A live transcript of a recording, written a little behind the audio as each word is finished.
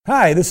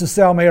Hi, this is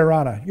Sal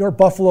Majorana. Your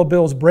Buffalo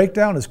Bills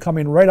breakdown is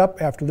coming right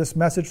up after this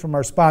message from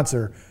our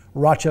sponsor,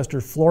 Rochester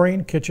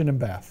Flooring, Kitchen and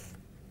Bath.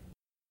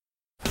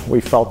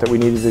 We felt that we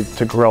needed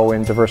to grow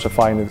and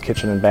diversify into the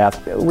kitchen and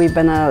bath. We've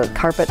been a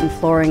carpet and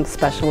flooring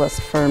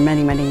specialist for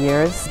many, many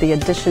years. The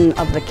addition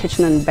of the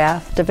kitchen and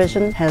bath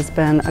division has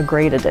been a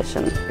great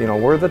addition. You know,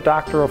 we're the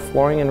doctor of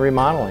flooring and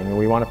remodeling, and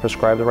we want to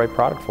prescribe the right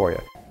product for you.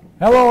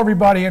 Hello,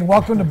 everybody, and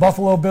welcome to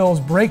Buffalo Bills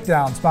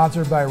Breakdown,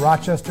 sponsored by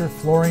Rochester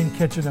Flooring,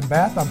 Kitchen and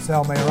Bath. I'm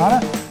Sal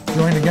Majorana,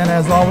 joined again,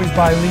 as always,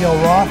 by Leo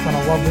Roth on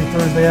a lovely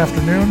Thursday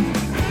afternoon.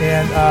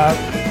 And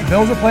the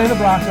Bills are playing the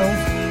Broncos,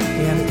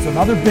 and it's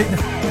another big,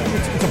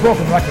 it's a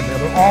broken record there.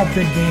 They're all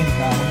big games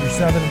now when you're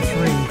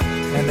 7-3,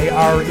 and they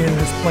are in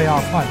this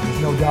playoff hunt.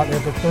 There's no doubt they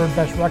have the third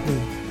best record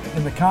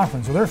in the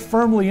conference, so they're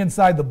firmly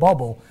inside the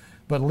bubble.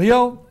 But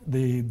Leo,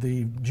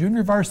 the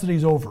junior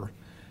varsity's over.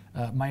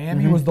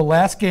 Miami was the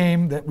last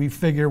game that we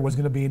figure was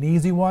going to be an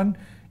easy one,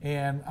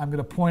 and I'm going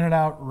to point it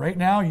out right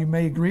now. You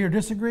may agree or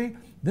disagree.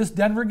 This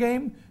Denver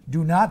game,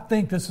 do not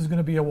think this is going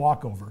to be a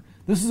walkover.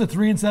 This is a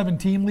 3-7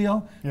 team,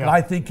 Leo, that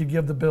I think could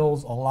give the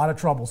Bills a lot of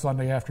trouble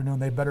Sunday afternoon.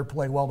 They better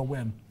play well to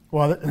win.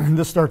 Well,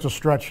 this starts a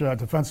stretch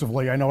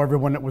defensively. I know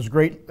everyone that was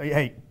great.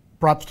 Hey,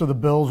 props to the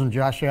Bills and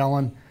Josh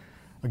Allen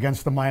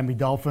against the Miami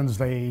Dolphins.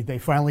 They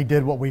finally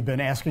did what we've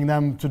been asking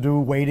them to do,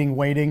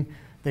 waiting.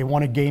 They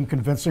won a game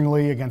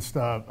convincingly against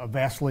a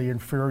vastly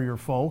inferior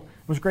foe.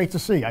 It was great to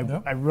see. It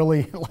was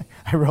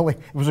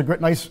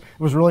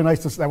really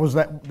nice to see.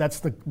 That's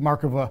the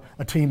mark of a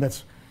team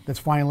that's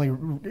finally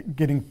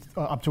getting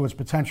up to its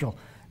potential.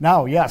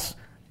 Now, yes,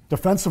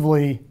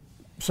 defensively,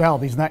 Sal,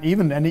 he's not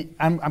even any.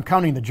 I'm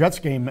counting the Jets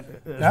game as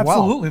well.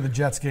 Absolutely, the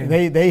Jets game.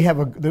 They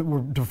have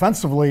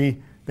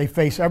defensively. They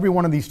face every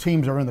one of these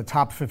teams are in the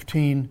top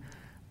 15.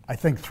 I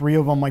think 3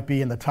 of them might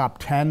be in the top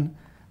 10.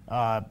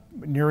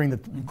 Nearing the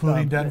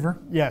including Denver.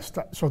 Yes.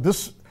 So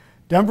this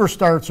Denver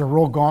starts a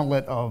real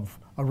gauntlet of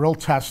a real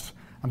test.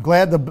 I'm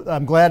glad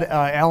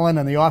Allen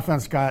and the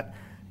offense got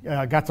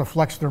to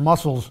flex their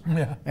muscles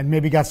and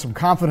maybe got some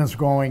confidence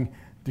going,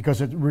 because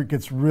it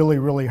gets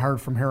really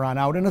hard from here on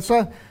out. And it's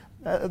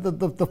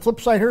the flip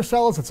side here,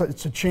 Sal, is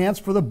it's a chance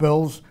for the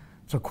Bills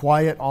to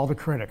quiet all the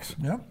critics.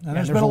 Yep. And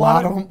there's a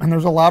lot of them, and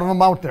there's a lot of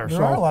them out there.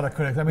 There are a lot of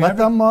critics. I mean,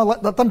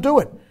 let them do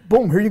it.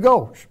 Boom. Here you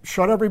go.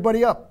 Shut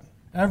everybody up.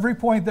 Every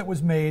point that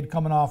was made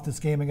coming off this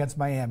game against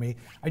Miami,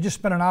 I just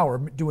spent an hour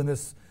doing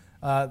this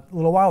a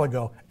little while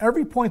ago.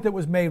 Every point that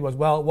was made was,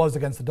 well, it was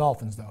against the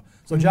Dolphins, though.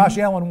 So Josh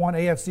Allen won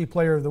AFC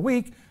Player of the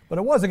Week, but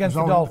it was against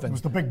the Dolphins. It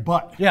was the big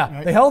but. Yeah,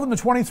 right? They held them to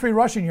 23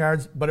 rushing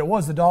yards, but it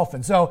was the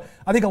Dolphins. So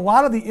I think a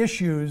lot of the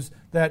issues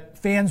that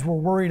fans were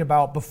worried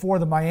about before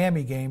the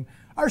Miami game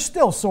are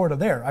still sort of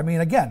there. I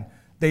mean, again,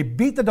 they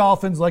beat the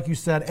Dolphins, like you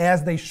said,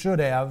 as they should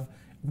have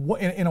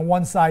in a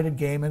one-sided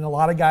game, and a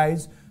lot of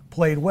guys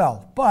played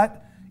well. But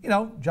you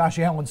know, Josh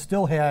Allen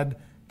still had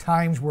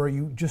times where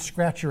you just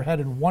scratch your head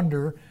and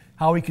wonder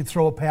how he could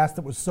throw a pass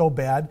that was so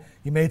bad.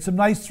 He made some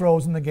nice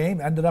throws in the game,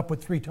 ended up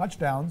with 3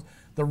 touchdowns.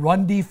 The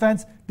run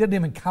defense didn't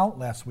even count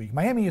last week.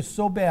 Miami is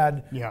so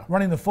bad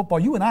running the football.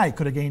 You and I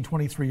could have gained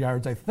 23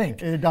 yards, I think.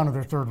 They're down to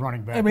their third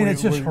running back. I mean,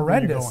 it's just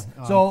horrendous.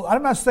 So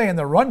I'm not saying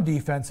the run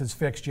defense is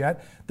fixed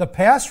yet. The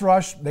pass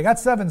rush, they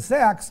got 7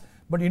 sacks,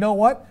 but you know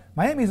what?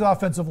 Miami's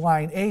offensive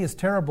line, is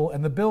terrible,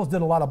 and the Bills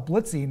did a lot of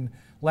blitzing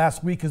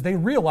last week because they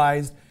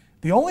realized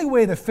the only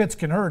way that Fitz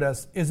can hurt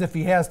us is if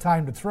he has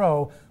time to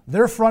throw.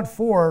 Their front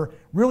four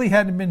really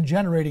hadn't been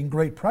generating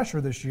great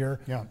pressure this year.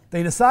 Yeah.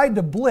 They decide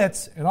to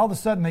blitz, and all of a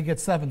sudden they get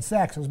 7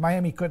 sacks because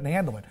Miami couldn't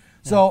handle it.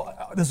 So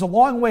there's a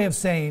long way of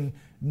saying,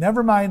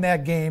 never mind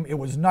that game. It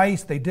was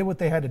nice. They did what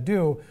they had to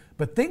do.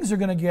 But things are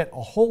going to get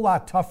a whole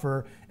lot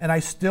tougher. And I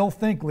still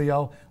think,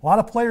 Leo, a lot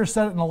of players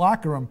said it in the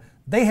locker room,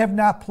 they have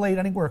not played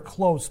anywhere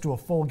close to a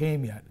full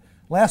game yet.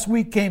 Last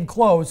week came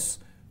close,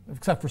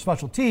 except for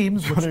special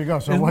teams, which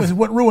is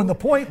what ruined the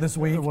point this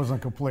week. It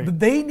wasn't complete.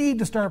 They need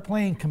to start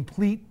playing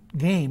complete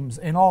games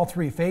in all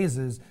 3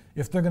 phases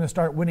if they're going to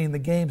start winning the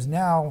games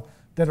now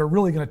that are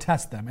really going to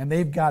test them. And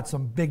they've got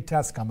some big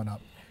tests coming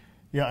up.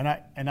 Yeah,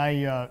 and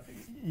I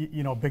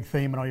you know, big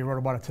theme, and you wrote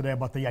about it today,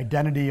 about the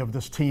identity of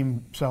this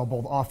team, Sal,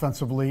 both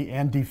offensively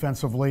and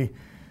defensively.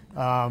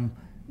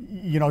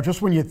 You know,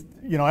 just when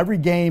every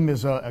game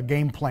is a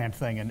game plan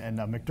thing, and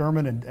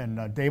McDermott and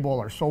Daboll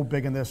are so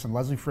big in this, and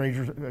Leslie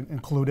Frazier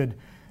included.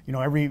 You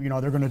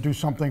know, they're going to do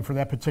something for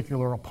that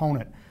particular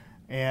opponent,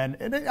 and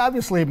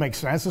obviously it makes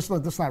sense. It's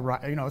not it's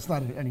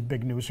not any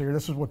big news here.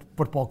 This is what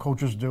football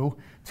coaches do.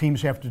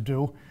 Teams have to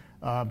do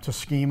to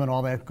scheme and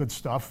all that good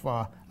stuff,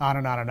 on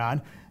and on and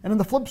on. And then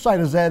the flip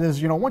side is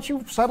once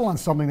you settle on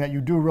something that you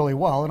do really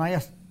well, and I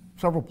asked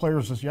several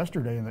players this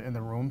yesterday in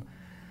the room.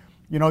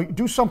 You know,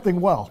 do something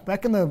well. I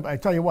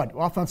tell you what,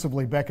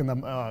 offensively, back in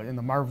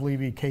the Marv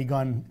Levy,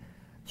 K-Gun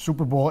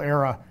Super Bowl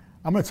era,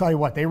 I'm going to tell you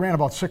what, they ran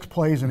about 6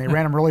 plays and they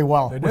ran them really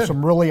well with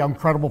some really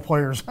incredible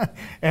players.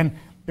 and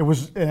it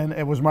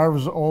was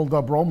Marv's old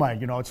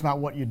bromide. You know, it's not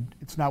what you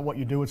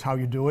do, it's how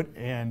you do it.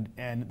 And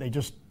they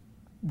just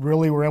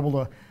really were able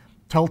to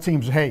tell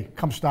teams, hey,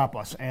 come stop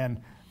us.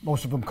 And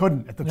most of them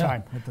couldn't at the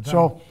time. At the time.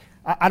 So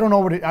I don't know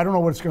what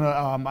it's going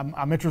to.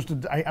 I'm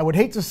interested. I would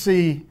hate to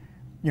see.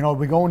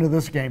 We go into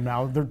this game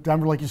now.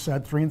 Denver, like you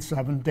said,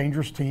 3-7,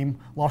 dangerous team.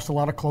 Lost a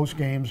lot of close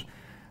games.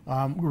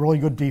 Really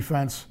good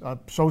defense,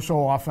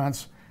 so-so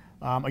offense.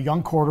 A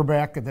young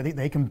quarterback that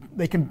they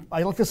can.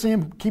 I like to see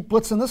him keep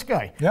blitzing this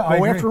guy. Yeah,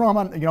 go after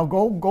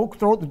him. Go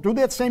throw. Do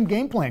that same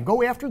game plan.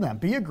 Go after them.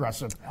 Be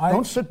aggressive.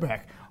 Don't sit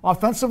back.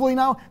 Offensively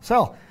now,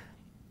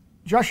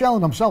 Josh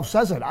Allen himself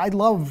says it. I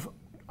love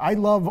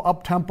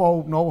up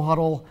tempo, no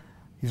huddle.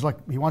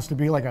 He wants to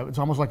be it's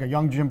almost like a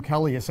young Jim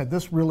Kelly. He said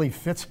this really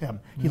fits him.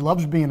 He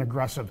loves being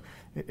aggressive.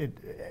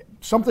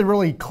 Something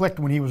really clicked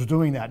when he was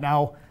doing that.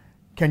 Now,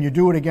 can you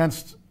do it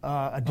against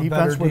a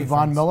defense with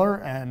Von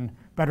Miller and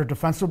better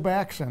defensive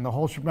backs and the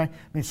whole shebang? I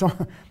mean,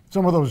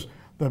 some of those.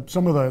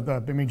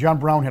 John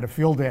Brown had a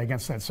field day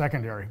against that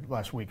secondary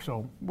last week,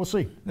 so we'll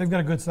see. They've got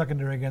a good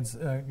secondary against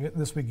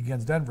this week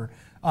against Denver.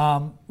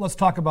 Let's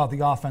talk about the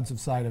offensive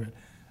side of it.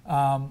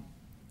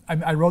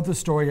 I wrote this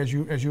story, as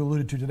you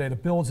alluded to today. The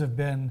Bills have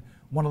been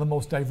one of the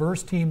most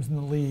diverse teams in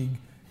the league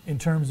in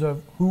terms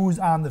of who's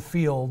on the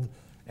field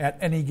at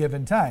any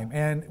given time.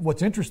 And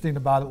what's interesting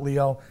about it,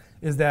 Leo,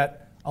 is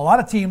that a lot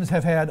of teams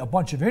have had a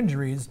bunch of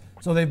injuries,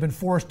 so they've been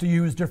forced to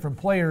use different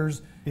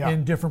players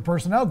in different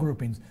personnel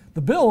groupings.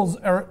 The Bills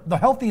are the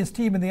healthiest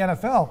team in the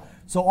NFL,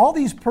 so all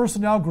these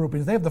personnel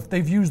groupings,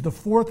 they've used the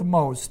fourth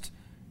most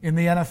in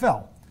the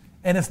NFL.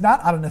 And it's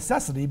not out of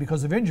necessity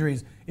because of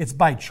injuries, it's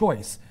by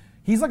choice.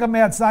 He's like a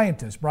mad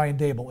scientist, Brian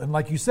Daboll, and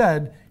like you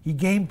said, he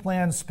game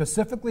plans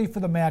specifically for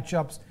the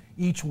matchups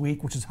each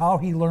week, which is how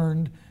he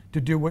learned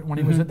to do it when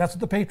he was. That's what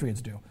the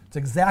Patriots do. It's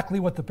exactly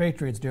what the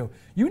Patriots do.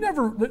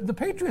 The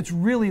Patriots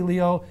really,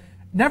 Leo,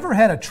 never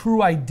had a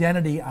true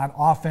identity on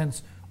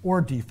offense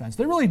or defense.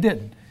 They really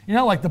didn't.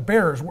 Like the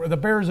Bears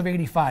of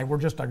 '85 were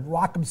just a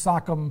rock'em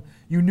sock'em.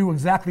 You knew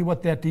exactly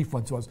what that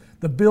defense was.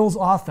 The Bills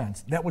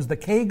offense, that was the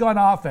K-gun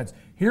offense.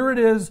 Here it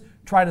is,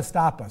 try to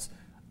stop us.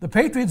 The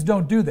Patriots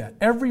don't do that.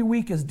 Every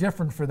week is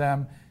different for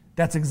them.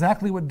 That's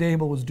exactly what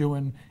Daboll was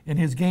doing in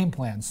his game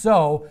plan.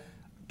 So,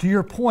 to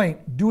your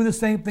point, do the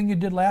same thing you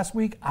did last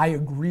week. I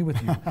agree with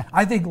you.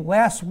 I think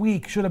last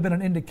week should have been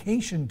an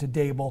indication to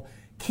Daboll.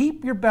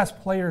 Keep your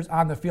best players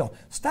on the field.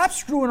 Stop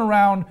screwing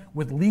around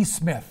with Lee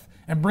Smith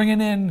and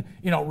bringing in,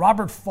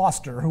 Robert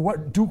Foster,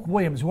 Duke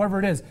Williams, whoever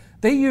it is.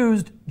 They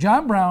used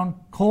John Brown,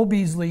 Cole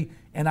Beasley,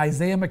 and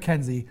Isaiah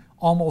McKenzie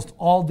almost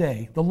all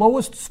day. The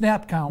lowest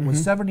snap count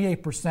was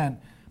 78%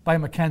 by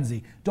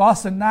McKenzie.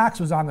 Dawson Knox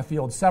was on the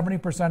field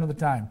 70% of the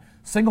time.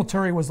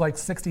 Singletary was like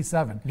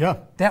 67. Yeah.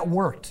 That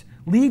worked.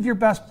 Leave your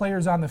best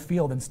players on the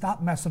field and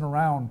stop messing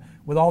around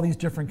with all these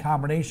different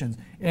combinations.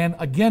 And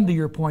again, to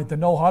your point, the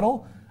no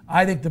huddle,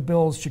 I think the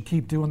Bills should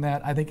keep doing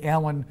that. I think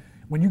Allen,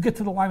 when you get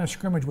to the line of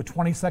scrimmage with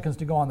 20 seconds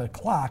to go on the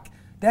clock,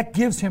 that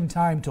gives him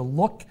time to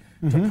look,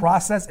 to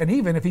process, and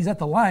even if he's at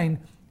the line,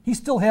 he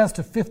still has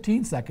to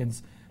 15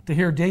 seconds to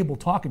hear Daboll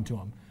talking to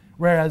him.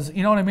 Whereas,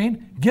 you know what I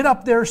mean? Get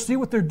up there, see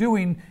what they're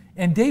doing,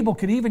 and Daboll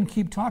could even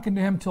keep talking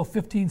to him till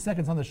 15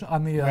 seconds on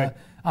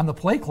the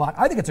play clock.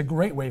 I think it's a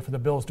great way for the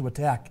Bills to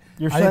attack.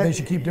 I think they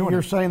should keep doing it.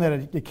 You're saying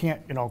that you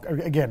can't,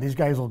 again, these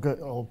guys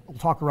will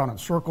talk around in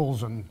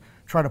circles and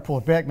try to pull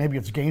it back. Maybe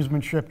it's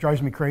gamesmanship,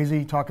 drives me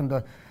crazy, talking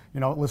to,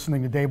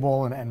 listening to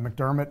Daboll and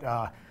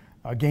McDermott,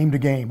 game to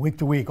game, week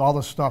to week, all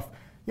this stuff.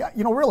 Yeah,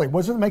 really,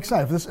 doesn't it make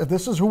sense? If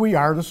this is who we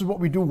are, this is what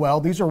we do well,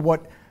 these are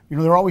what,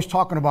 they're always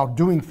talking about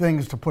doing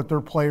things to put their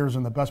players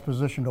in the best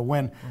position to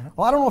win.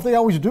 Well, I don't know if they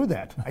always do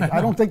that.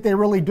 I don't think they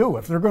really do.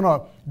 If they're going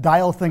to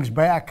dial things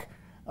back,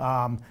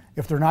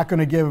 if they're not going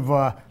to give,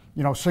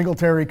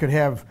 Singletary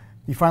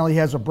he finally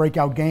has a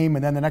breakout game,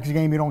 and then the next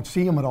game you don't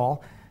see him at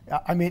all.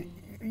 I mean,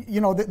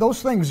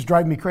 those things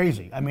drive me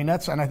crazy. I mean,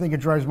 and I think it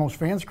drives most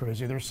fans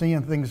crazy. They're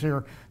seeing things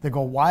here that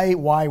go,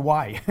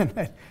 why?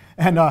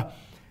 and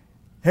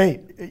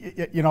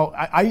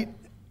hey,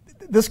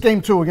 this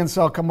game too against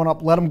Sal coming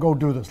up, let them go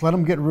do this. Let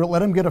them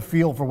get a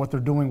feel for what they're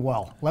doing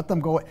well. Let them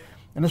go,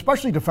 and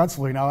especially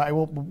defensively. Now I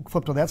will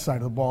flip to that side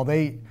of the ball.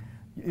 They,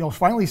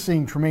 finally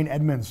seeing Tremaine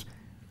Edmonds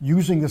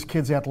using this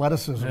kid's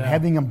athleticism,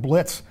 having him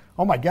blitz.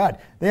 Oh my God,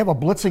 they have a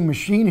blitzing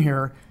machine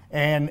here,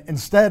 and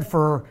instead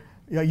for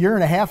a year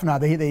and a half now,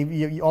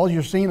 they all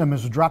you're seeing them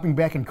is dropping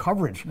back in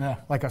coverage,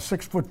 like a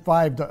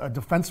 6'5"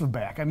 defensive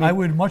back. I mean, I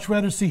would much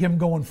rather see him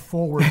going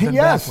forward than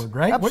backward,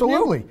 right?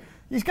 Absolutely.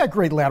 He's got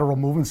great lateral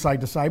movement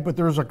side to side, but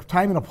there's a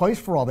time and a place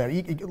for all that.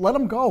 Let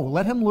him go.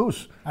 Let him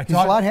loose. He's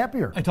a lot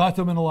happier. I talked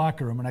to him in the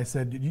locker room, and I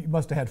said, you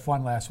must have had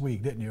fun last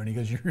week, didn't you? And he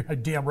goes, you're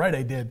damn right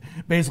I did.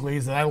 Basically,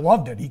 he said, I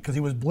loved it because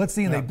he was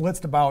blitzing, and they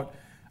blitzed about,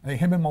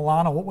 him and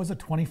Milano, what was it,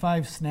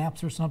 25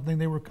 snaps or something?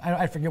 They were,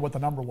 I forget what the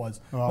number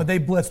was, but they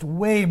blitzed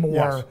way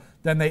more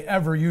than they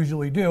ever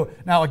usually do.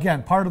 Now,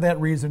 again, part of that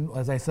reason,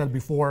 as I said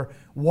before,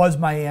 was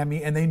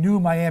Miami, and they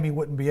knew Miami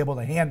wouldn't be able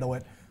to handle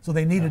it. So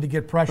they needed to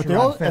get pressure But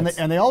on Fitz.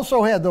 and they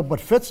also had, though,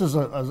 but Fitz is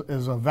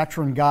a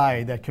veteran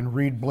guy that can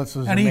read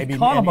blitzes. And he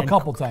caught him a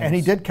couple times. And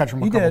he did catch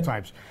him a couple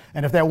times.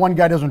 And if that one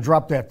guy doesn't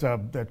drop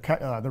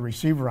the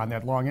receiver on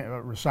that long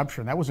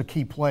reception, that was a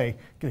key play,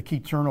 a key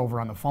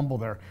turnover on the fumble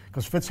there,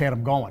 because Fitz had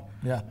him going.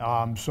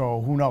 Yeah. So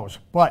who knows?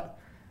 But,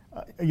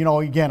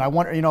 again, I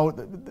wonder,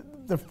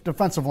 the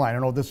defensive line, I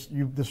know this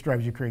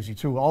drives you crazy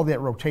too, all that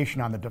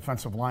rotation on the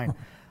defensive line.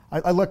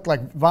 I looked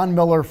like Von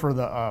Miller for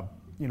the,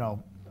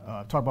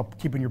 talk about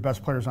keeping your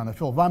best players on the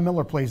field. Von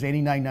Miller plays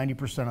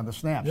 89-90% of the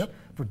snaps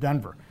for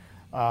Denver.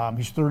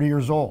 He's 30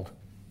 years old.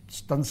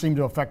 Doesn't seem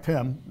to affect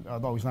him,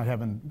 although he's not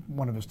having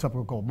one of his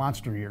typical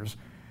monster years.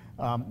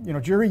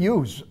 Jerry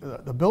Hughes,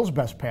 the Bills'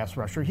 best pass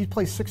rusher, he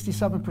plays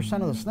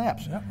 67% of the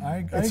snaps. Yep,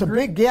 I it's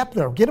agree. a big gap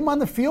there. Get him on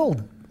the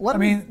field.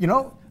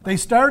 They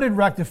started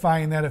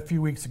rectifying that a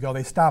few weeks ago.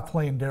 They stopped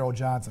playing Darryl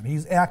Johnson.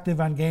 He's active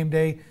on game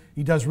day.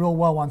 He does real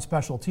well on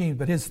special teams,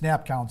 but his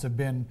snap counts have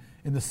been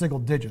in the single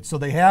digits. So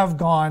they have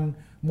gone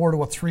more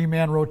to a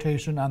three-man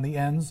rotation on the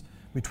ends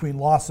between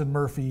Lawson,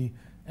 Murphy,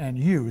 and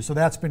Hughes. So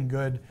that's been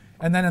good.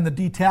 And then in the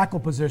D tackle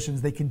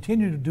positions, they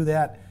continue to do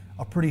that,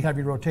 a pretty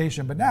heavy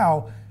rotation. But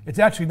now it's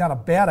actually not a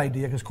bad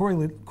idea because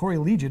Corey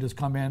Leggett has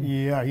come in.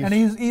 Yeah, and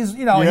he's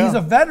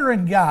a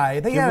veteran guy.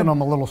 Giving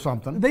him a little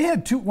something. They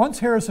had once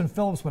Harrison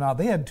Phillips went out,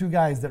 they had two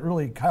guys that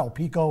really, Kyle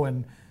Pico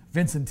and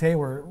Vincent Tay,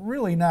 were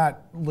really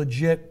not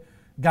legit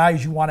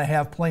guys you want to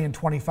have playing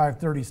 25,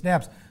 30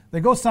 snaps. They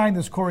go sign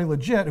this Corey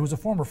Leggett, who's a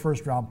former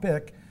first-round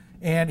pick,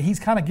 and he's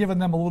kind of given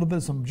them a little bit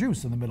of some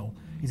juice in the middle.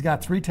 He's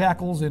got 3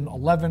 tackles in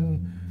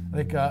 11.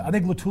 I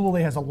think Latule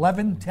has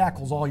 11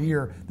 tackles all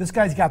year. This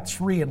guy's got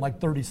 3 in like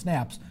 30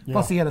 snaps. Yeah.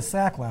 Plus he had a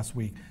sack last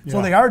week. Yeah.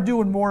 So they are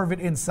doing more of it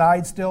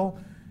inside still.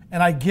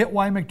 And I get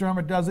why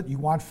McDermott does it. You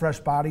want fresh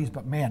bodies,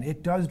 but man,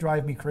 it does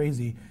drive me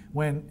crazy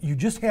when you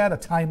just had a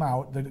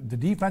timeout. The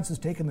defense is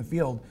taking the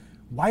field.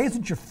 Why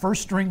isn't your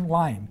first string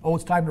line? Oh,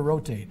 it's time to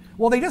rotate.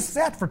 Well, they just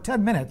sat for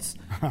 10 minutes.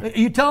 Are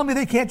you telling me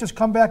they can't just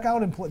come back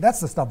out and play? That's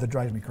the stuff that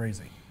drives me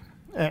crazy.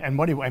 And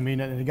what do you, and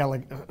a guy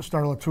like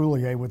Star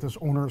Latoulier with this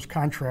owner's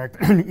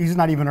contract, he's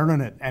not even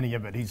earning any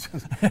of it. He's,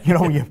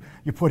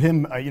 you put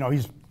him,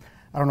 he's,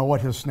 I don't know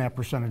what his snap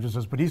percentages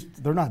is, but it's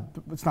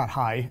not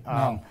high.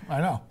 No,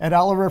 I know. Ed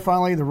Oliver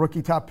finally, the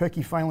rookie top pick,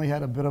 he finally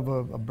had a bit of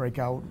a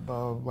breakout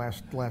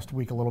last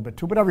week a little bit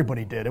too, but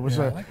everybody did. It was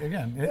you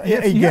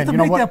have to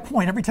make that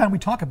point every time we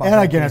talk about it.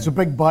 And again, it's a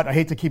big but. I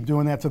hate to keep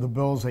doing that to the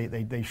Bills.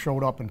 They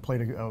showed up and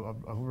played a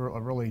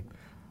really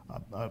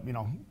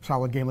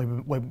solid game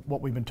like what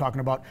we've been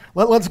talking about.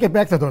 Let's get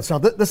back to those. So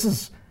this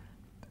is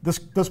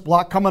this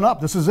block coming up.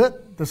 This is it.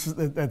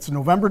 It's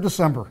November,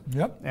 December.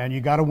 Yep. And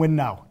you got to win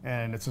now.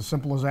 And it's as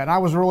simple as that. And I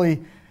was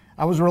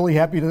really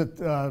happy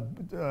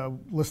to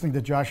listening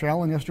to Josh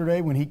Allen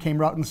yesterday when he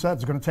came out and said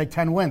it's going to take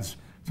 10 wins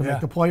to make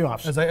the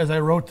playoffs. As I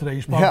wrote today,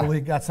 he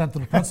probably got sent to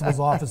the principal's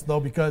office though,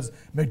 because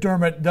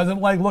McDermott doesn't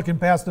like looking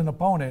past an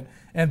opponent,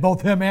 and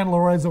both him and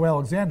Lorenzo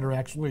Alexander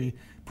actually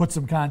put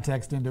some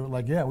context into it.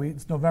 Like,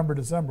 it's November,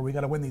 December, we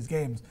got to win these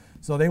games.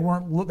 So they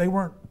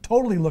weren't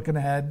totally looking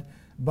ahead,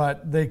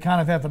 but they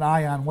kind of have an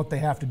eye on what they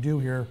have to do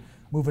here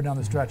moving down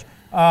the stretch.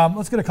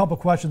 Let's get a couple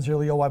questions here,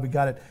 Leo, while we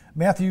got it.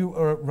 Matthew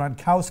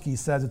Ronkowski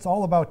says, it's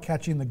all about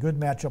catching the good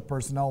matchup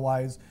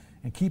personnel-wise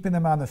and keeping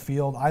them on the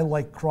field. I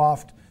like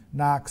Croft,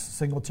 Knox,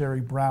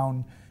 Singletary,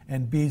 Brown,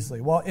 and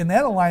Beasley. Well, in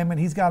that alignment,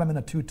 he's got him in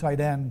a 2 tight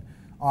end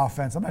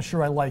offense. I'm not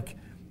sure I like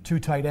 2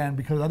 tight end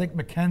because I think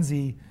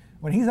McKenzie,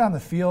 when he's on the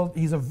field,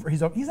 he's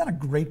not a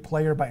great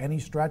player by any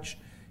stretch.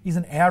 He's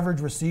an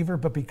average receiver,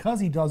 but because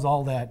he does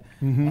all that,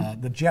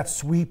 the jet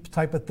sweep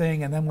type of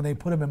thing, and then when they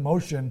put him in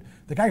motion,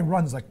 the guy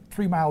runs like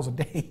 3 miles a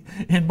day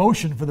in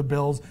motion for the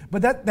Bills.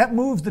 But that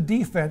moves the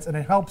defense, and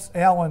it helps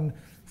Allen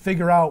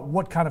figure out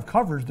what kind of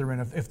coverage they're in.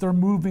 If they're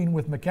moving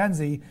with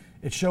McKenzie,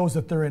 it shows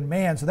that they're in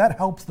man, so that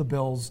helps the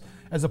Bills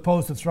as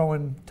opposed to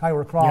throwing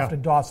Tyler Croft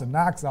and Dawson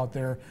Knox out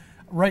there.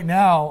 Right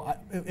now,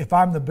 if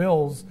I'm the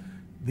Bills,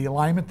 the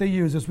alignment they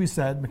use, as we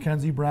said,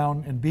 McKenzie,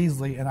 Brown, and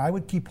Beasley, and I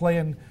would keep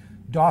playing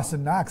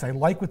Dawson Knox. I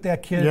like what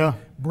that kid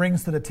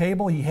brings to the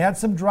table. He had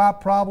some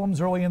drop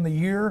problems early in the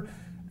year.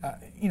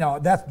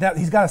 That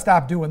he's got to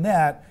stop doing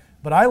that.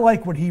 But I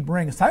like what he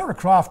brings. Tyler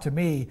Croft, to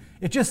me,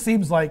 it just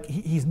seems like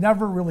he's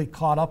never really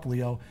caught up,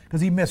 Leo,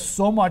 because he missed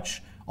so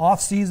much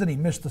off-season. He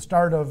missed the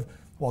start of,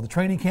 the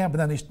training camp,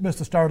 and then he missed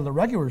the start of the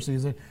regular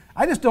season.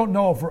 I just don't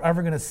know if we're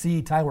ever going to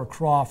see Tyler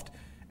Croft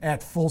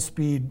at full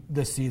speed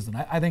this season.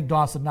 I think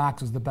Dawson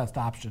Knox is the best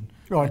option.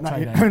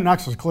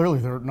 Knox is clearly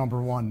their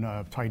number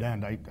one tight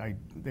end.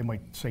 They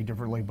might say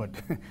differently, but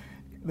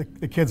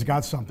the kid's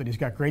got something. He's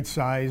got great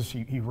size.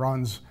 He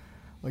runs.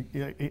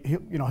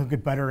 He'll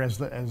get better as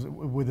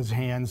with his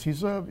hands.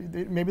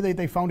 Maybe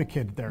they found a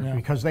kid there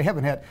because they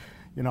haven't had.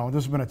 This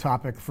has been a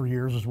topic for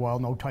years as well.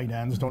 No tight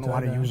ends. Don't know how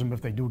to use them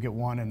if they do get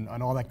one,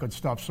 and all that good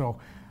stuff. So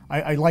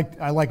I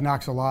like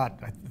Knox a lot.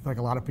 I think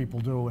a lot of people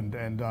do,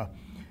 and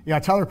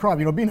Tyler Croft.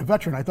 Being a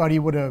veteran, I thought he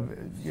would have.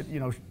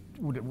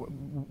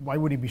 Why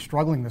would he be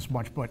struggling this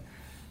much? But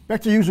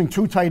back to using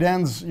 2 tight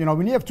ends.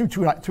 When you have two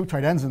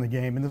tight ends in the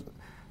game, and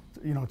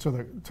to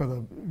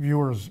the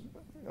viewers'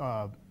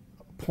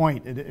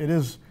 point, it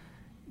is,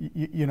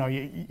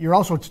 you're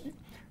also,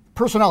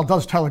 personnel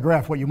does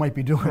telegraph what you might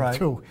be doing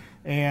too,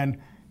 and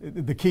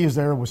the key is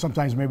there was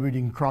sometimes maybe you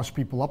can cross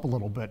people up a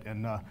little bit,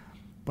 and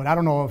but I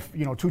don't know if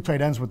two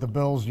tight ends with the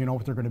Bills,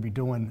 what they're going to be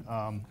doing.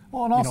 And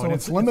also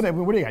it's limited.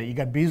 What do you got? You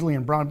got Beasley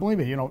and Brown. Believe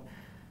me,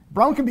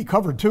 Brown can be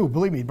covered too.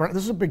 Believe me,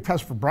 this is a big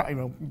test for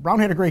Brown. Brown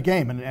had a great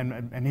game,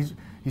 and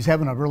he's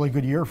having a really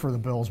good year for the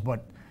Bills.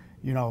 But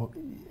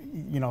against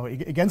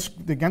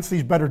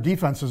these better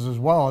defenses as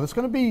well, it's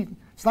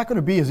not going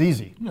to be as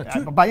easy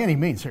by any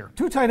means here.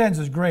 Two tight ends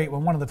is great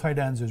when one of the tight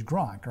ends is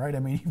Gronk, right? I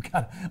mean, you've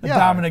got a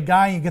dominant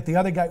guy, and you get the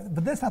other guy,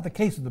 but that's not the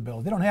case with the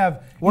Bills. They don't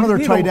have one of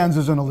their tight ends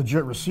isn't a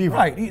legit receiver.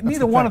 Right.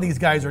 Neither one of these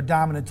guys are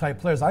dominant type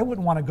players. I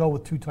wouldn't want to go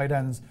with two tight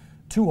ends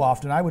too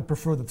often. I would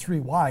prefer the three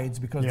wides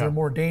because they're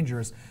more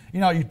dangerous.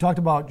 You talked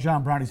about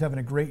John Brown. He's having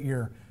a great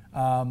year.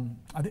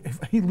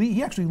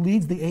 He actually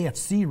leads the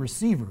AFC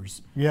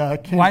receivers.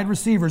 Wide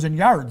receivers in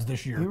yards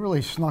this year. He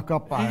really snuck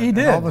up on it. He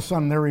did. And all of a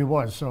sudden, there he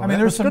was. So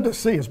it's good to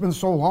see. It's been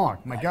so long.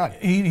 My God.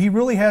 He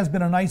really has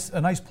been a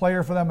nice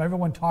player for them.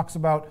 Everyone talks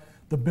about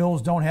the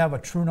Bills don't have a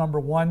true number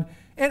one.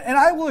 And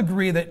I will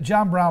agree that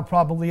John Brown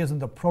probably isn't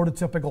the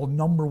prototypical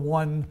number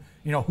one,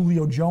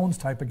 Julio Jones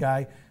type of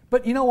guy.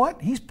 But you know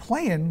what? He's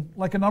playing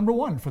like a number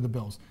one for the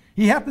Bills.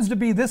 He happens to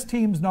be this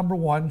team's number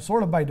one,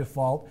 sort of by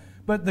default.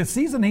 But the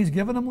season he's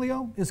given him,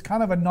 Leo, is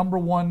kind of a number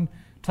one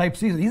type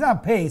season. He's on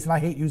pace, and I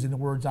hate using the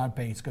words on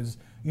pace because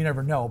you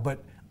never know.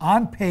 But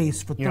on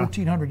pace for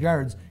 1,300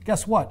 yards,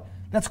 guess what?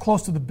 That's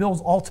close to the Bills'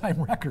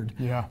 all-time record.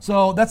 Yeah.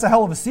 So that's a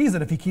hell of a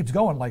season if he keeps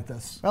going like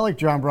this. I like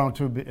John Brown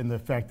too in the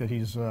fact that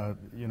he's not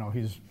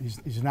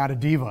a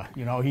diva.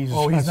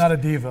 He's not a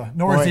diva.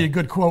 Nor is he a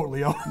good quote,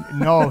 Leo.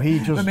 No, he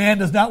just the man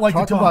does not like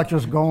to talk about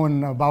just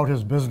going about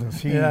his business.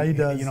 He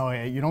does.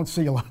 You don't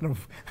see a lot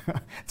of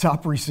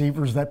top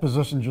receivers. That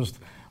position just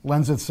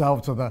lends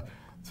itself to the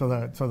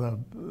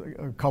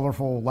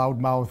colorful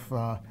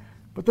loudmouth.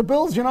 But the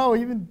Bills,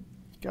 even.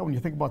 Yeah, when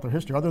you think about their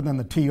history, other than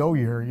the T.O.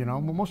 year,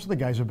 most of the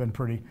guys have been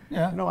pretty.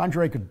 Yeah.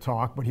 Andre could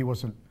talk, but he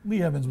wasn't.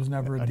 Lee Evans was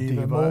never a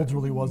diva. Moulds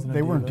really wasn't a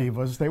diva. They weren't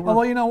divas. They were.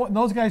 Although, when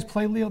those guys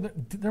played, Leo,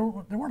 there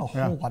weren't a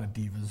whole lot of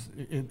divas,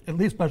 at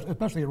least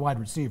especially at wide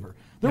receiver.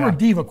 There were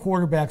diva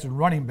quarterbacks and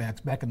running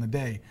backs back in the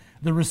day.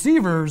 The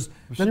receivers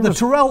the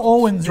Terrell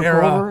Owens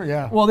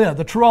era.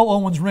 The Terrell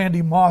Owens,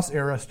 Randy Moss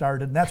era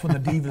started, and that's when the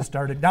divas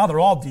started. Now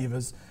they're all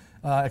divas.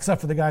 Except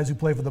for the guys who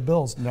play for the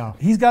Bills. No.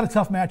 He's got a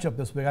tough matchup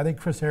this week. I think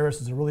Chris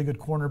Harris is a really good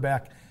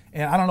cornerback,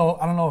 and I don't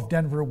know if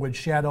Denver would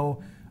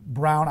shadow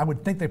Brown. I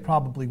would think they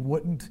probably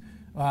wouldn't,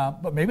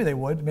 but maybe they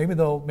would. Maybe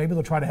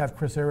they'll try to have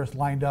Chris Harris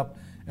lined up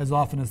as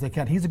often as they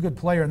can. He's a good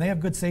player, and they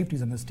have good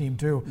safeties in this team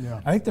too. Yeah.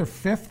 I think they're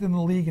fifth in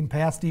the league in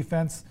pass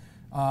defense.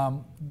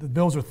 The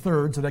Bills are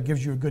third, so that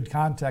gives you a good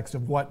context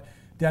of what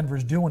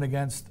Denver's doing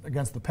against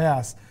the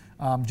pass.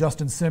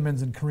 Justin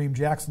Simmons and Kareem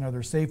Jackson are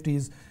their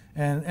safeties.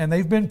 And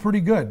they've been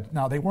pretty good.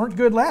 Now, they weren't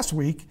good last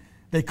week.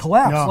 They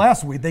collapsed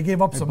last week. They gave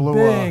up blew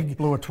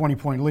a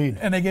 20-point lead.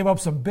 And they gave up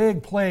some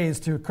big plays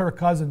to Kirk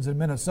Cousins in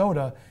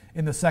Minnesota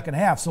in the second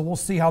half. So we'll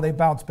see how they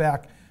bounce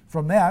back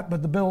from that.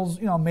 But the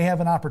Bills, may have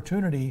an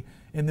opportunity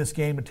in this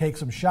game to take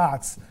some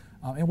shots.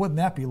 And wouldn't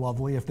that be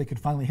lovely if they could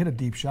finally hit a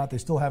deep shot? They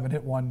still haven't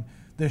hit one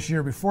this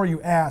year. Before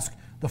you ask,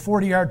 the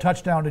 40-yard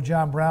touchdown to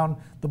John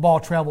Brown, the ball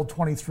traveled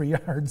 23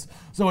 yards.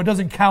 So it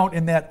doesn't count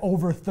in that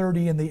over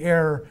 30 in the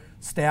air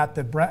stat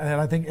that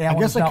I think Allen. I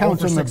guess it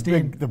counts in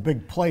the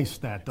big play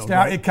stat, though.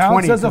 Right? It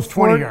counts 20, as a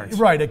 20 yards.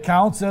 Right. It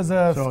counts as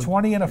a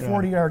 20 and a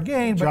 40-yard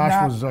gain.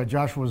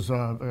 Josh was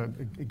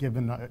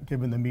giving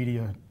the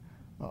media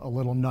a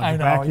little nudge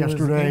back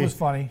yesterday. He was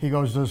funny. He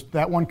goes, "Does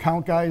that one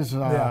count, guys?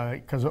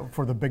 Because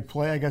for the big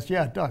play, I guess,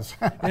 it does.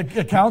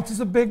 it counts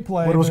as a big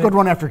play. But it was a good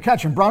run after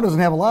catch, and Brown doesn't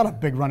have a lot of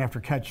big run after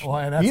catch. Well,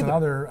 and that's either.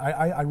 another.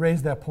 I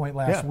raised that point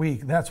last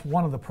week. That's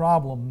one of the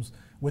problems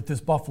with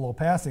this Buffalo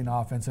passing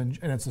offense, and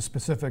it's a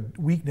specific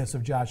weakness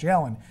of Josh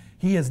Allen.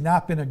 He has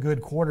not been a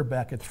good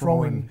quarterback at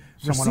throwing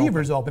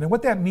receivers open. And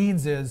what that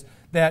means is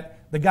that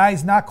the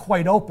guy's not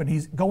quite open.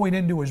 He's going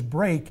into his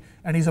break,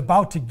 and he's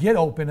about to get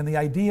open, and the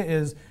idea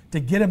is to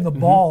get him the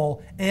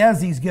ball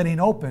as he's getting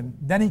open.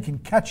 Then he can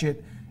catch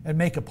it and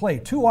make a play.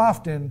 Too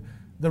often,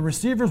 the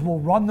receivers will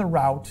run the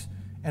route,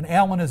 and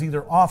Allen is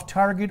either off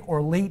target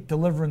or late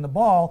delivering the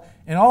ball,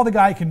 and all the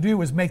guy can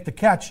do is make the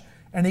catch,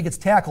 and he gets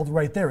tackled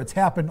right there. It's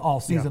happened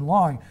all season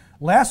long.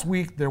 Last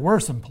week, there were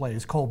some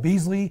plays. Cole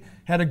Beasley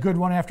had a good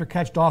one after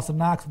catch. Dawson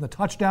Knox on the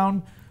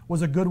touchdown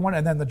was a good one.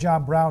 And then the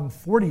John Brown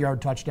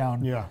 40-yard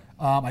touchdown.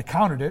 I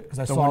counted it because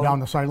I saw down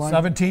the sideline.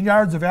 17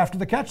 yards of after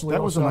the catch. Leo.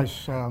 That was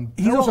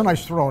a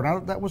nice throw.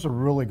 That was a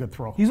really good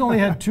throw. He's only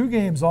had 2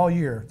 games all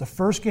year. The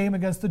first game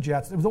against the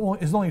Jets, it was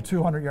only a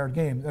 200-yard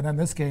game. And then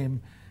this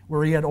game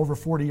where he had over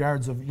 40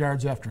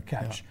 yards after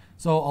catch. Yeah.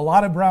 So a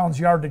lot of Brown's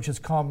yardage has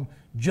come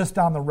just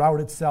on the route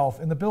itself,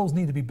 and the Bills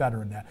need to be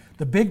better in that.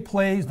 The big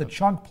plays, the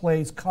chunk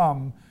plays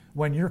come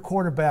when your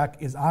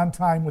quarterback is on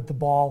time with the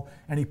ball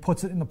and he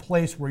puts it in a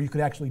place where you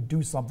could actually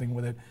do something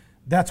with it.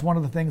 that's one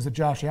of the things that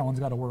Josh Allen's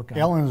got to work on.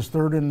 Allen is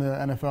third in the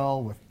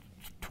NFL with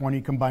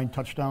 20 combined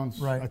touchdowns,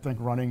 right. I think,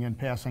 running and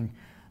passing.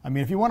 I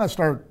mean, if you want to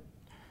start,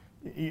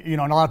 and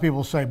a lot of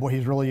people say, boy,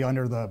 he's really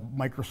under the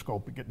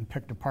microscope and getting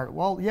picked apart.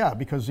 Well, yeah,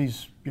 because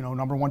he's,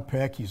 number one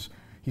pick. He's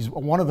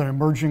one of the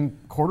emerging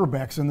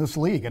quarterbacks in this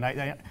league. And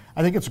I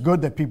think it's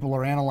good that people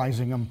are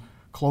analyzing him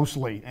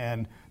closely.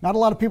 And not a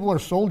lot of people are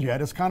sold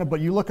yet. It's kind of,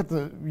 but you look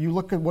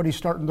at what he's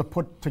starting to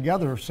put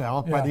together,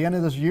 Sal. Yeah. By the end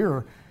of this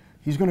year,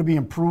 he's going to be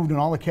improved in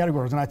all the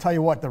categories. And I tell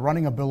you what, the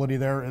running ability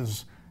there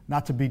is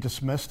not to be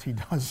dismissed. He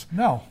does.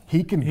 No.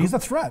 He's a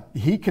threat.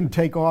 He can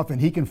take off, and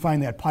he can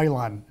find that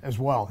pylon as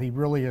well. He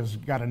really has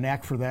got a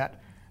knack for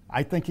that.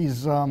 I think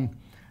he's, I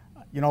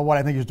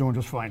think he's doing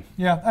just fine.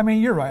 Yeah, I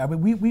mean, you're right. I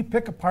mean, we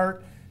pick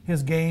apart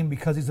his game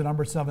because he's the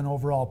number 7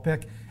 overall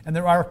pick, and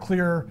there are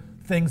clear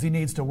things he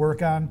needs to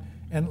work on.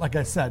 And like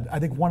I said, I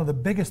think one of the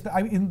biggest,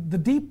 in the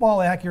deep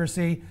ball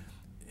accuracy,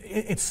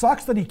 it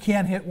sucks that he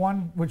can't hit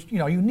one, which,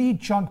 you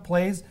need chunk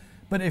plays.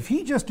 But if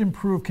he just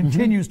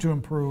continues to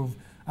improve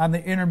on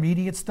the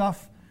intermediate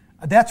stuff,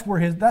 that's where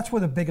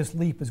the biggest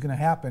leap is going to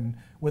happen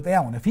with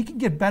Allen. If he can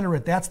get better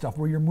at that stuff,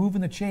 where you're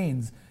moving the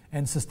chains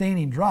and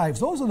sustaining drives,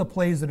 those are the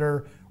plays that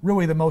are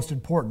really the most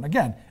important.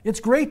 Again, it's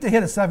great to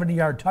hit a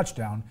 70-yard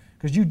touchdown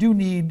because you do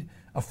need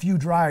a few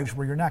drives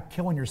where you're not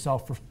killing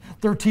yourself for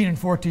 13 and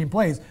 14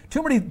 plays.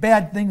 Too many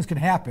bad things can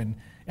happen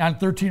on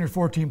 13 or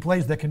 14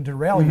 plays that can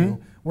derail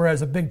you,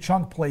 whereas a big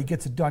chunk play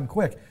gets it done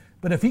quick.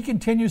 But if he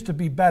continues to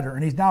be better,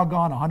 and he's now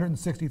gone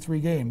 163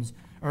 games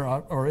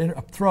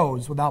or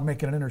throws without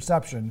making an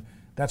interception,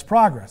 that's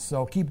progress.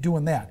 So keep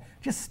doing that.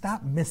 Just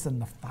stop missing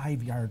the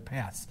 5-yard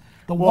pass.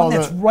 The one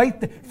that's right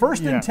there.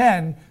 First and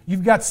 10,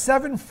 you've got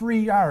 7 free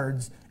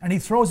yards, and he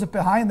throws it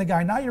behind the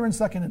guy. Now you're in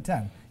 2nd and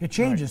 10. It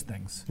changes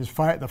things. The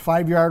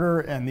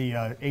 5-yarder and the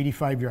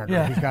 85-yarder.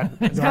 Yeah.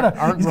 He's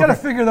got to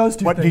figure those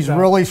two things out. But he's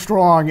really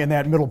strong in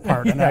that middle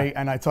part. Yeah.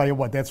 And I tell you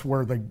what, that's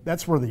where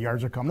the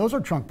yards are coming. Those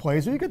are chunk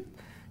plays. You could,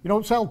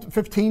 sell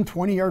 15,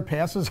 20-yard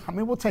passes. I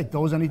mean, we'll take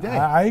those any day.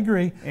 I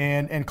agree.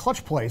 And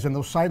clutch plays and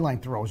those sideline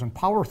throws and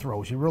power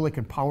throws. You really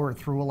can power it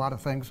through a lot of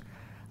things.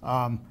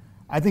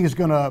 I think it's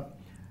going to,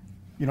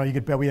 you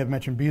could bet we haven't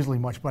mentioned Beasley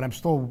much, but I'm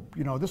still,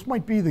 this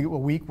might be a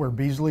week where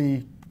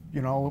Beasley,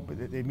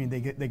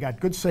 they got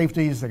good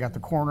safeties. They got the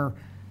corner.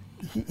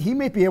 He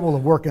may be able to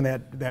work in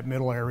that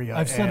middle area.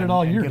 I've said it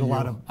all year. Get a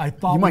lot of. I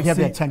thought you might have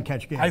that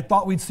 10-catch game. I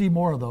thought we'd see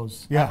more of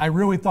those. Yeah. I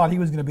really thought he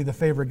was going to be the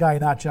favorite guy,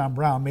 not John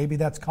Brown. Maybe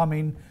that's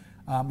coming.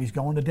 He's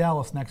going to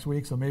Dallas next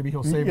week, so maybe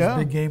he'll save his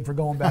big game for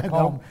going back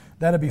home.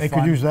 That'd be fun. They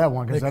could use that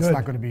one because that's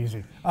not going to be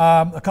easy.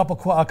 A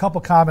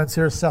couple comments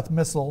here. Seth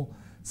Missel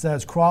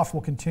says Croft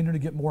will continue to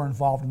get more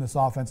involved in this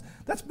offense.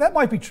 That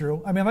might be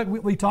true. I mean, like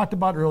we talked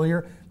about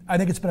earlier, I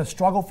think it's been a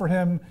struggle for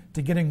him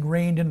to get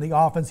ingrained into the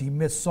offense. He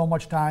missed so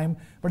much time,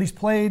 but he's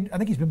played, I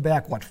think he's been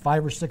back,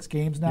 5 or 6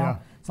 games now? Yeah.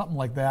 Something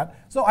like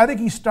that. So I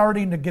think he's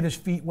starting to get his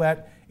feet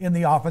wet in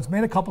the offense.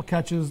 Made a couple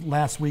catches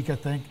last week, I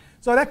think.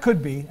 So that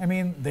could be. I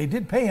mean, they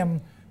did pay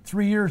him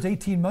 3 years,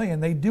 $18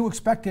 million. They do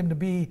expect him to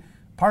be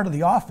part of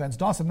the offense.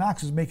 Dawson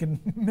Knox is making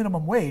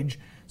minimum wage.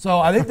 So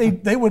I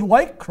think they would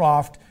like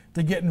Croft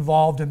to get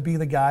involved and be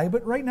the guy.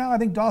 But right now, I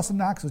think Dawson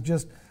Knox is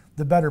just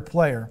the better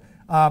player.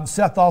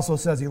 Seth also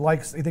says he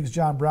thinks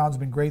John Brown's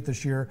been great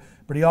this year,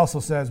 but he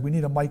also says we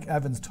need a Mike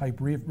Evans type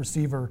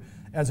receiver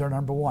as our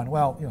number 1.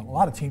 Well, a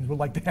lot of teams would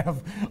like to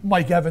have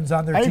Mike Evans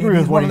on their team.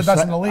 He's one of the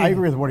best in the league. I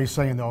agree with what he's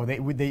saying, though. They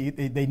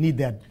need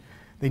that.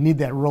 They need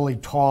that really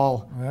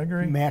tall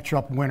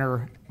matchup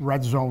winner,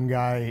 red zone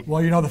guy.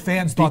 Well, the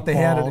fans thought they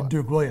had it in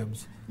Duke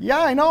Williams. Yeah,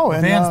 I know.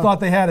 The fans thought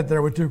they had it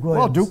there with Duke Williams.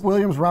 Well, Duke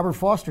Williams, Robert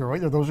Foster, right?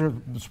 Those are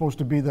supposed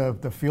to be the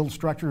field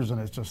stretchers, and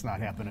it's just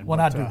not happening. Well,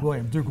 not Duke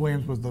Williams. Duke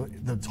Williams was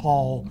the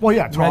tall,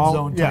 red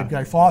zone type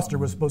guy. Foster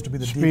was supposed to be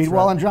the speed. Deep threat.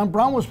 Well, and John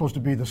Brown was supposed to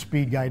be the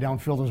speed guy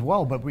downfield as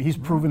well, but he's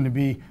proven to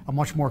be a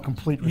much more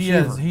complete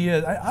receiver. He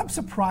is. I'm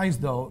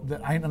surprised, though,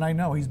 and I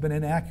know he's been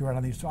inaccurate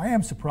on these, so I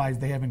am surprised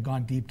they haven't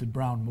gone deep to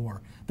Brown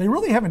more. They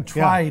really haven't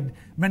tried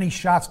many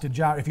shots to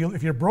John.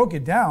 If you broke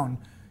it down,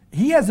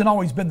 he hasn't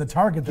always been the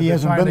target that they're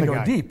trying to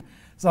go deep.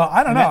 So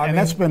I don't know. And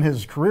that's been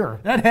his career.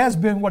 That has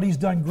been what he's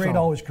done great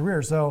all his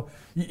career. So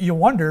you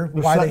wonder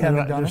why they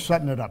haven't done it. They're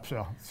setting it up,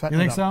 so. You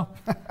think so?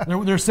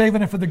 They're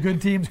saving it for the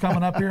good teams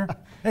coming up here?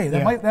 Hey,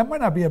 that might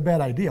not be a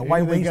bad idea.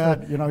 Why waste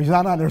it? He's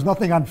not on. There's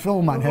nothing on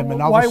film on him. And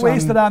why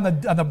waste it on the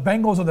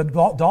Bengals or the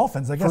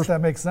Dolphins? I guess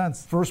that makes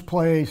sense. First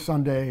play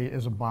Sunday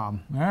is a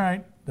bomb. All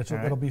right.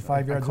 It'll be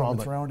 5 yards on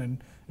the throne,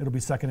 and it'll be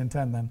 2nd and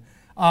 10 then.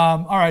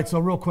 All right, so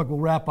real quick, we'll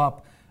wrap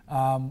up.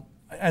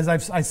 As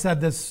I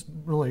said this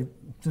really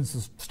since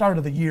the start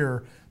of the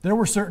year, there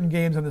were certain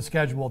games on the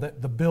schedule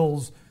that the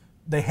Bills,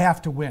 they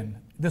have to win.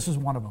 This is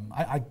one of them.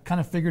 I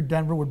kind of figured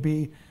Denver would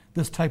be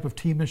this type of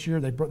team this year.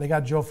 They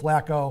got Joe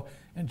Flacco,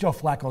 and Joe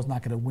Flacco is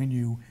not going to win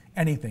you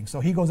anything. So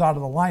he goes out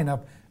of the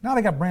lineup. Now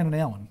they got Brandon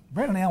Allen.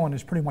 Brandon Allen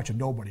is pretty much a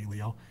nobody,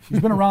 Leo. He's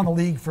been around the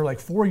league for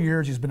 4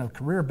 years. He's been a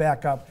career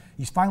backup.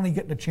 He's finally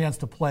getting a chance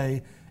to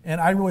play,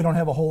 and I really don't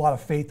have a whole lot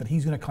of faith that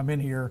he's going to come in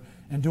here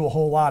and do a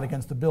whole lot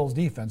against the Bills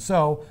defense.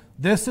 So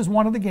this is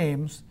one of the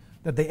games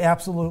that they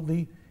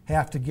absolutely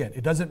have to get.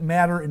 It doesn't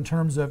matter in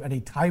terms of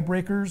any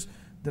tiebreakers,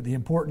 that the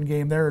important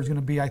game there is going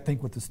to be, I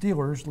think, with the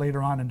Steelers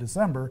later on in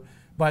December.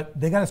 But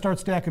they got to start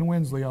stacking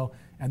wins, Leo.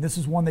 And this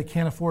is one they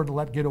can't afford to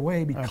let get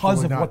away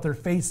because of what they're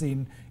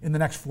facing in the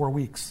next 4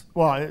 weeks.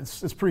 Well,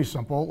 it's pretty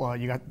simple.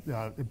 You got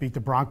to beat the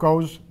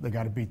Broncos, they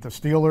got to beat the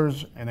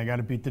Steelers, and they got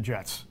to beat the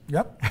Jets.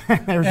 Yep.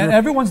 And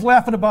everyone's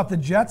laughing about the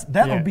Jets.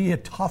 That'll be a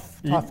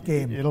tough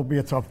game. It'll be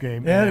a tough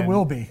game. Yeah, it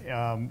will be.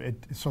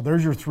 So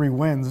there's your 3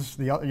 wins.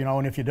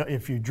 And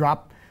if you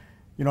drop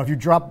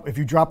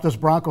this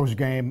Broncos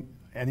game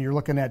and you're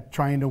looking at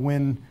trying to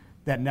win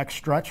that next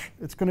stretch,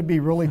 it's going to be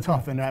really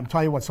tough. And I'm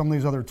telling you what, some of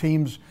these other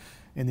teams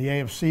in the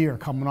AFC are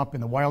coming up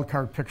in the wild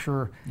card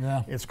picture.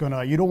 Yeah.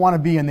 You don't want to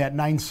be in that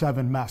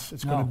 9-7 mess.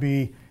 It's going to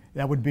be,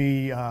 that would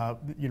be,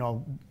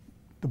 the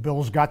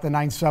Bills got the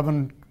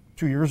 9-7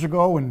 2 years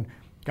ago and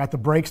got the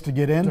breaks to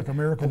get in. Took a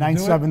miracle the to do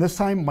 9-7 it. This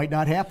time might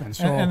not happen.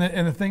 So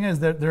and the thing is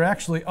that they're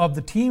actually, of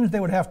the teams they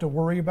would have to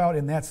worry about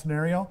in that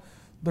scenario,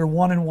 they're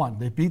 1-1.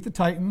 They beat the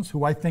Titans,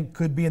 who I think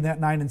could be in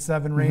that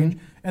 9-7 range,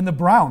 and the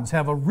Browns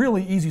have a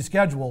really easy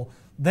schedule.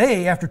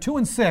 They, after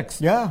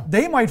 2-6,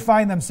 they might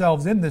find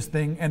themselves in this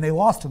thing, and they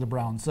lost to the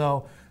Browns.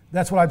 So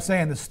that's what I'm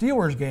saying. The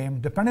Steelers game,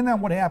 depending on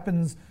what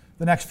happens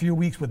the next few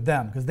weeks with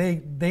them, because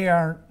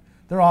their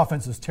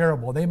offense is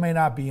terrible. They may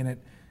not be in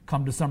it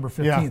come December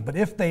 15th. Yeah. But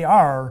if they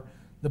are,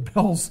 the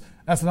Bills,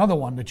 that's another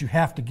one that you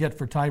have to get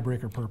for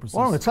tiebreaker purposes.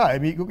 Well, it's I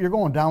mean, you're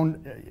going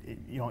down,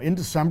 in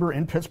December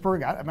in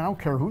Pittsburgh. I don't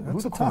care who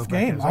the tough quarterback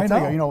game. is. I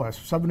know. A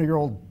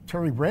 70-year-old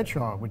Terry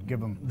Bradshaw would give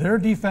them. Their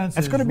defense.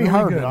 It's is going to be really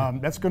hard.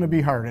 good. That's going to be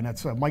hard, and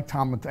it's Mike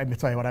Tomlin. I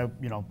tell you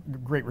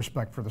what, great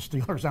respect for the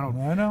Steelers.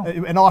 I know.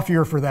 An off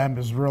year for them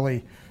is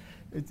really.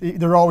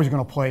 They're always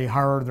going to play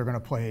hard. They're going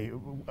to play,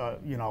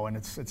 and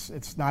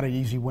it's not an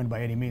easy win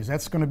by any means.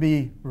 That's going to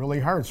be really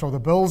hard. So the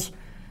Bills,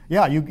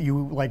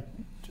 you like.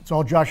 It's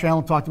all Josh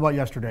Allen talked about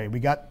yesterday. We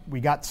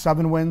got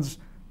 7 wins.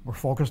 We're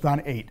focused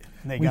on 8.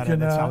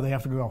 And that's how they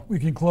have to go. We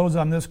can close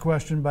on this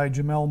question by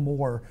Jamel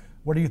Moore.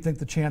 What do you think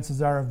the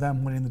chances are of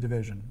them winning the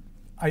division?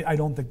 I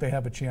don't think they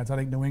have a chance. I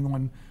think New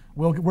England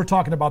will. We're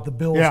talking about the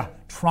Bills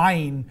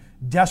trying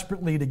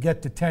desperately to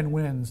get to 10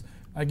 wins.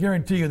 I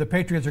guarantee you the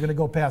Patriots are going to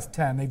go past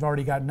 10. They've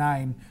already got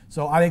 9.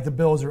 So I think the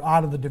Bills are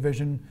out of the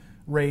division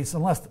race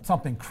unless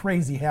something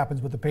crazy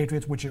happens with the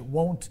Patriots, which it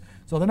won't.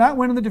 So they're not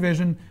winning the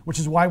division, which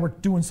is why we're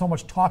doing so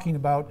much talking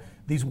about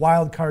these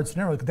wild card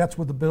scenarios, because that's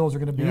what the Bills are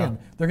going to be in.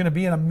 They're going to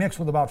be in a mix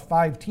with about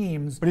 5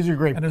 teams, but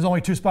and there's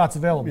only 2 spots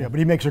available. Yeah, but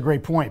he makes a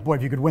great point. Boy,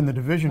 if you could win the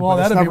division, well,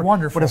 that'd be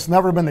wonderful. But it's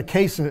never been the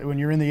case when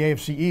you're in the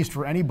AFC East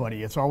for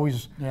anybody. It's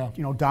always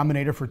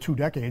dominated for 2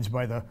 decades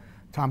by the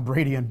Tom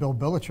Brady and Bill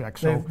Belichick.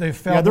 So they've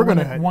failed to win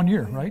it 1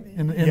 year, right?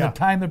 In the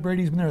time that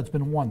Brady's been there, it's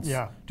been once.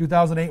 Yeah.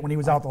 2008 when he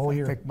was out the whole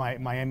year. I think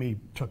Miami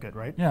took it,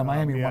 right? Yeah,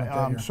 Miami won it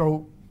that year.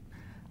 So,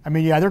 I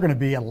mean, they're going to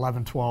be at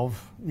 11-12,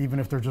 even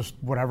if they're just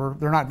whatever.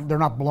 They're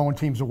not blowing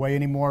teams away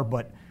anymore,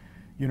 but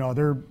it's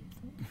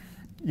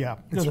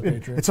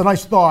a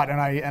nice thought,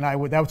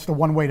 and that's the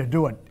one way to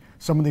do it.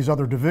 Some of these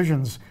other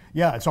divisions,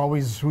 it's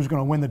always who's going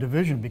to win the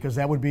division, because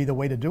that would be the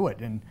way to do it,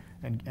 and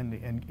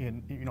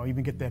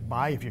even get that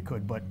bye if you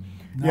could. But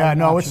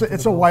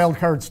it's a wild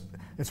card.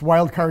 It's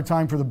wild card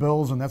time for the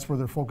Bills, and that's where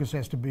their focus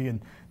has to be. And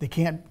they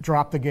can't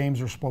drop the games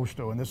they're supposed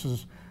to.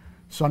 And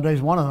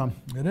Sunday's one of them.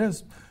 It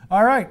is.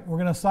 All right, we're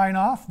going to sign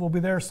off. We'll be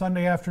there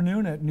Sunday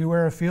afternoon at New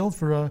Era Field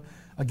for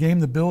a game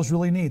the Bills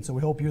really need. So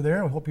we hope you're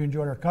there. We hope you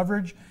enjoyed our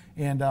coverage.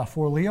 And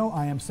for Leo,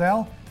 I am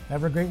Sal.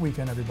 Have a great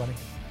weekend, everybody.